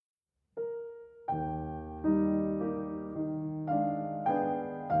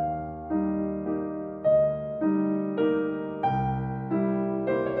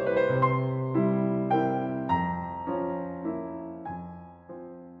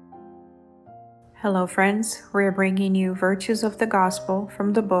Hello friends, we are bringing you Virtues of the Gospel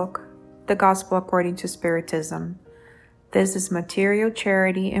from the book, The Gospel According to Spiritism. This is Material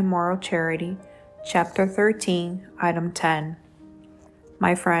Charity and Moral Charity, Chapter 13, Item 10.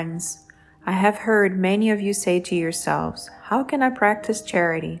 My friends, I have heard many of you say to yourselves, how can I practice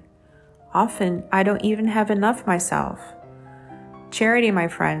charity? Often I don't even have enough myself. Charity, my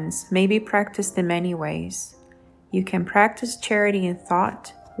friends, may be practiced in many ways. You can practice charity in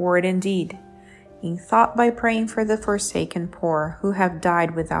thought, word, and deed. In thought, by praying for the forsaken poor who have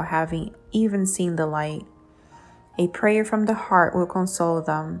died without having even seen the light. A prayer from the heart will console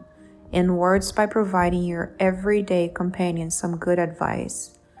them. In words, by providing your everyday companion some good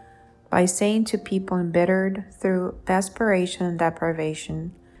advice. By saying to people embittered through desperation and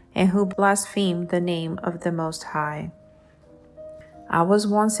deprivation, and who blaspheme the name of the Most High. I was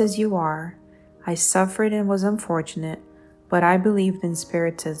once as you are. I suffered and was unfortunate, but I believed in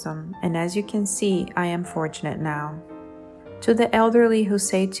Spiritism, and as you can see, I am fortunate now. To the elderly who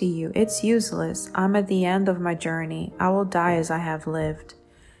say to you, it's useless, I'm at the end of my journey, I will die as I have lived.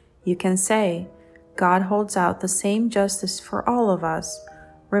 You can say, God holds out the same justice for all of us.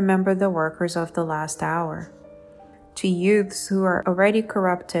 Remember the workers of the last hour. To youths who are already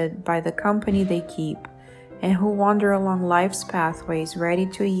corrupted by the company they keep, and who wander along life's pathways ready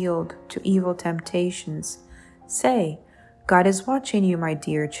to yield to evil temptations, say, God is watching you, my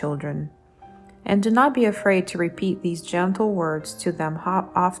dear children. And do not be afraid to repeat these gentle words to them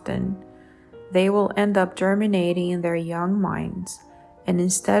often. They will end up germinating in their young minds, and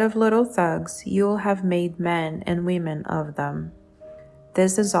instead of little thugs, you will have made men and women of them.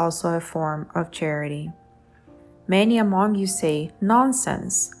 This is also a form of charity. Many among you say,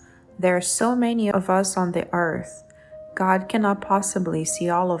 nonsense! There are so many of us on the earth. God cannot possibly see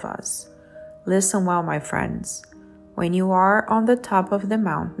all of us. Listen well, my friends. When you are on the top of the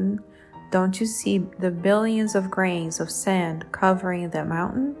mountain, don't you see the billions of grains of sand covering the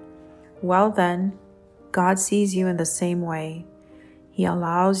mountain? Well then, God sees you in the same way. He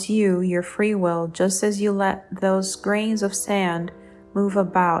allows you your free will just as you let those grains of sand move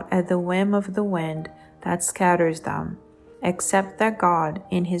about at the whim of the wind that scatters them, except that God,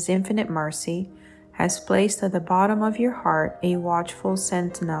 in His infinite mercy, has placed at the bottom of your heart a watchful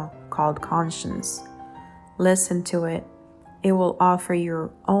sentinel called conscience. Listen to it. It will offer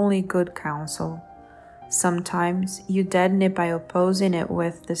you only good counsel. Sometimes you deaden it by opposing it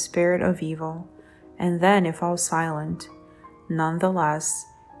with the spirit of evil, and then it falls silent. Nonetheless,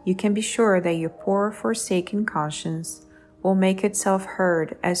 you can be sure that your poor forsaken conscience will make itself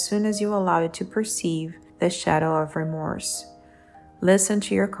heard as soon as you allow it to perceive the shadow of remorse. Listen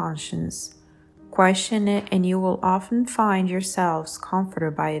to your conscience. Question it, and you will often find yourselves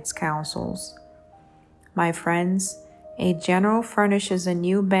comforted by its counsels. My friends, a general furnishes a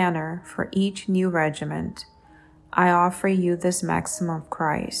new banner for each new regiment. I offer you this maxim of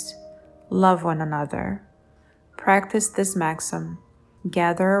Christ. Love one another. Practice this maxim.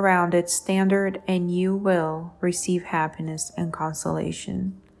 Gather around its standard and you will receive happiness and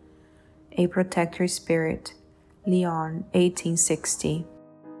consolation. A Protector Spirit, Lyon, 1860.